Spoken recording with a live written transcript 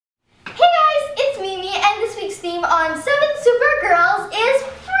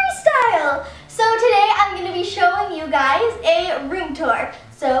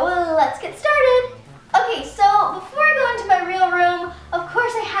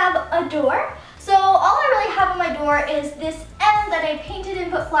a door. So all I really have on my door is this M that I painted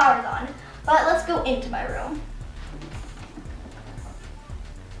and put flowers on. But let's go into my room.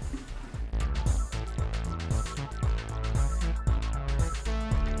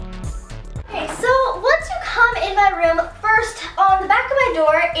 Okay, so once you come in my room, first on the back of my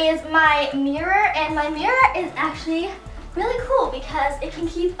door is my mirror, and my mirror is actually really cool because it can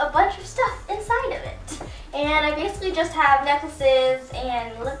keep a bunch of stuff inside of it. And I basically just have necklaces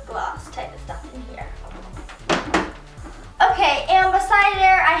and lip gloss type of stuff in here. Okay, and beside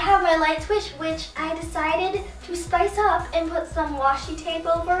there I have my light switch, which I decided to spice up and put some washi tape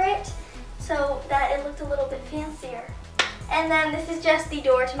over it so that it looked a little bit fancier. And then this is just the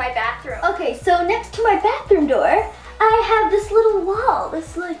door to my bathroom. Okay, so next to my bathroom door, I have this little wall,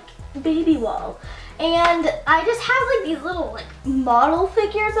 this like baby wall. And I just have like these little like model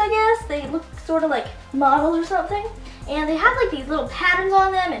figures, I guess. They look sort of like models or something. And they have like these little patterns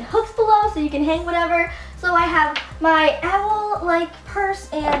on them and hooks below so you can hang whatever. So I have my owl-like purse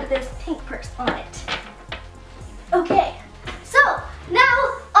and this pink purse on it. Okay, so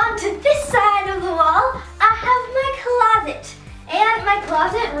now onto this side of the wall, I have my closet. And my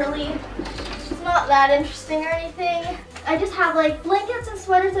closet really is not that interesting or anything. I just have like blankets and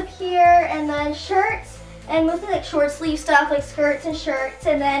sweaters up here, and then shirts, and mostly like short sleeve stuff like skirts and shirts,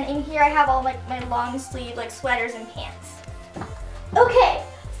 and then in here I have all like my long sleeve like sweaters and pants. Okay,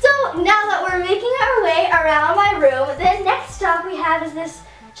 so now that we're making our way around my room, the next stop we have is this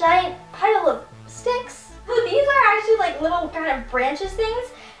giant pile of sticks. These are actually like little kind of branches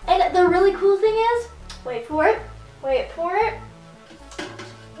things, and the really cool thing is, wait for it,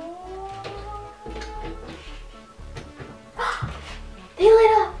 they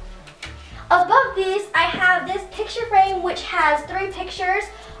lit up. Above these, I have this picture frame which has 3 pictures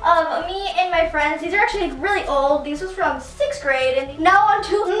of me and my friends. These are actually really old. These was from 6th grade. And now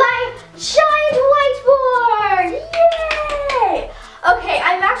onto my giant whiteboard! Yay! Okay,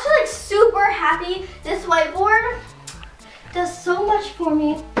 I'm actually like super happy. This whiteboard does so much for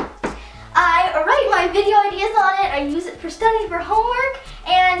me. I write my video ideas on it. I use it for studying for homework,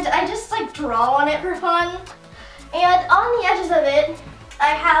 and I just like draw on it for fun. And on the edges of it, I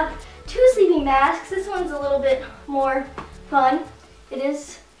have 2 sleeping masks. This one's a little bit more fun. It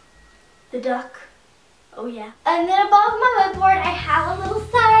is the duck. Oh yeah. And then above my whiteboard, I have a little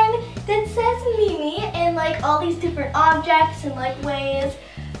sign that says Mimi in like all these different objects and like ways.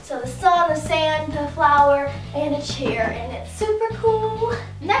 So the sun, the sand, the flower, and a chair, and it's super cool.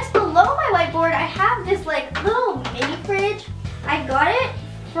 Next, below my whiteboard, I have this like little mini fridge. I got it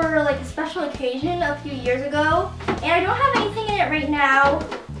for like a special occasion a few years ago, and I don't have anything in it right now,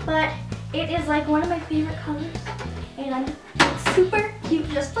 but it is like one of my favorite colors, and it's super cute,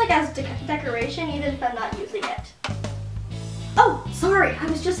 just like as decoration, even if I'm not using it. Oh, sorry, I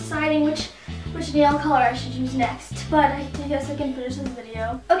was just deciding which nail color I should use next, but I guess I can finish this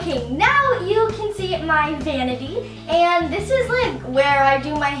video. Okay, now you can see my vanity, and this is like where I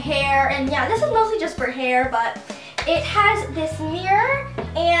do my hair, and yeah, this is mostly just for hair, but it has this mirror,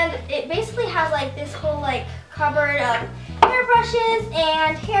 and it basically has like this whole like cupboard of hairbrushes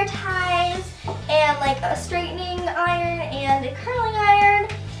and hair ties and like a straightening iron and a curling iron.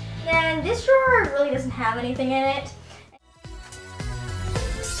 Then this drawer really doesn't have anything in it.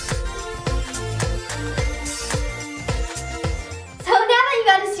 So now that you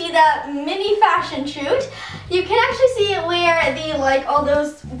got to see the mini fashion shoot, you can actually see where the like all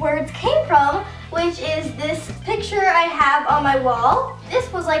those words came from, which is this picture I have on my wall. This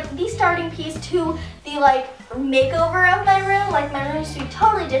was like the starting piece to the like makeover of my room. Like my room used to be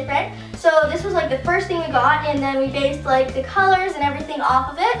totally different. So this was like the first thing we got, and then we based like the colors and everything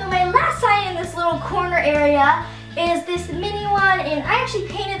off of it. So my last sign in this little corner area is this mini one, and I actually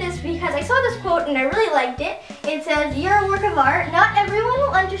painted this because I saw this quote and I really liked it. It says, "You're a work of art. Not everyone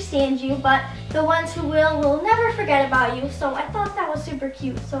will understand you, but the ones who will never forget about you." So I thought that was super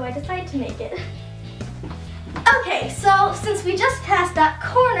cute, so I decided to make it. Okay, so since we just passed that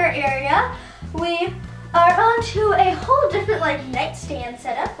corner area, we are on to a whole different like nightstand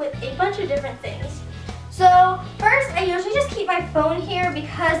setup with a bunch of different things. So first, I usually just keep my phone here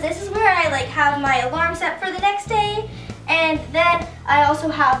because this is where I like have my alarm set for the next day. And then I also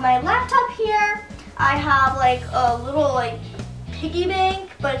have my laptop here. I have like a little like piggy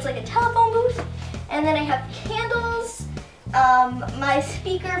bank, but it's like a telephone booth. And then I have candles, my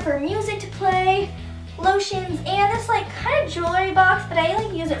speaker for music to play, lotions, and this like kind of jewelry box, but I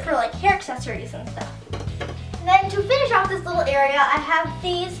like use it for like hair accessories and stuff. And then to finish off this little area, I have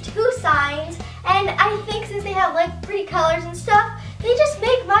these 2 signs, and I think since they have like pretty colors and stuff, they just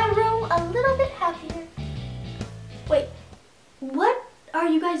make my room a little bit happier. Wait, what are are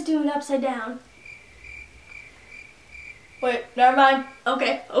you guys doing upside down? Wait, never mind.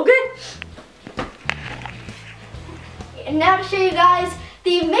 Okay. And now to show you guys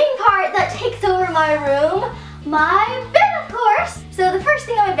the main part that takes over my room, my bed, of course. So the first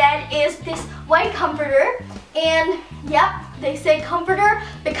thing on my bed is this white comforter. And yep, they say comforter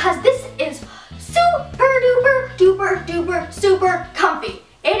because this is super duper duper duper super comfy.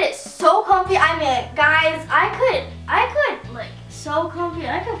 It is so comfy. I mean, guys, I could like so comfy.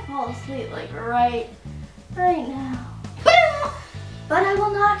 I could fall asleep like right now. But I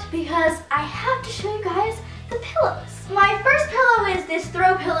will not because I have to show you guys the pillows. My first pillow is this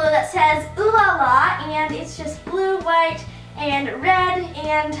throw pillow that says ooh la la, and it's just blue, white, and red,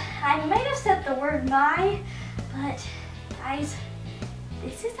 and I might have said the word my, but guys,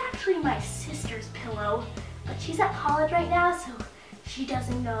 this is actually my sister's pillow, but she's at college right now, so she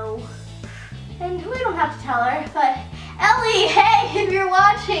doesn't know. And we don't have to tell her, but Ellie, hey, if you're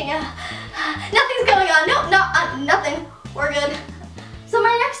watching, nothing's going on. No, nothing. We're good. So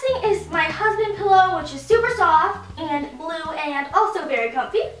my next thing is my husband pillow, which is super soft and blue and also very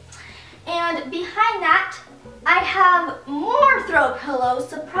comfy. And behind that, I have more throw pillows.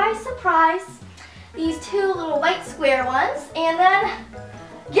 Surprise, surprise. These two little white square ones. And then,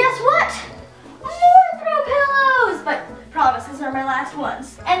 guess what? More throw pillows! But promise, these are my last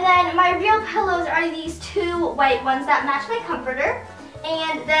ones. And then my real pillows are these two white ones that match my comforter.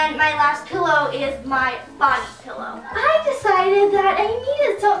 And then my last pillow is my body pillow. I decided that I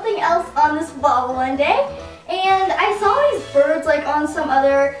needed something else on this wall one day. And I saw these birds like on some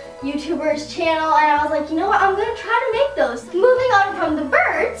other YouTuber's channel, and I was like, you know what, I'm gonna try to make those. Moving on from the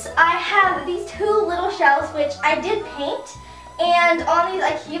birds, I have these two little shells which I did paint. And on these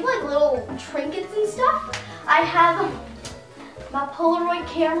I keep like little trinkets and stuff. I have my Polaroid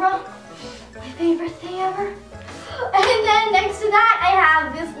camera, my favorite thing ever. And then next to that I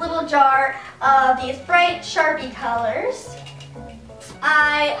have this little jar of these bright Sharpie colors.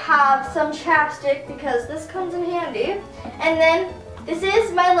 I have some chapstick because this comes in handy. And then this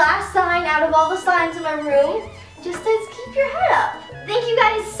is my last sign out of all the signs in my room. Just says keep your head up. Thank you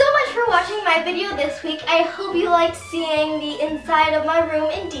guys so much for watching my video this week. I hope you liked seeing the inside of my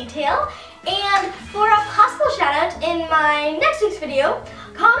room in detail. And for a possible shout out in my next week's video,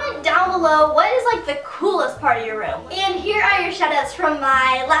 comment down below what is like the coolest part of your room. And here are your shout outs from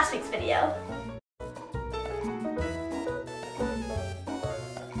my last week's video.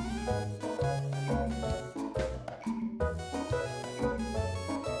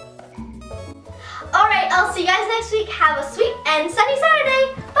 Alright, I'll see you guys next week. Have a sweet and sunny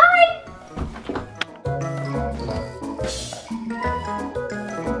Saturday.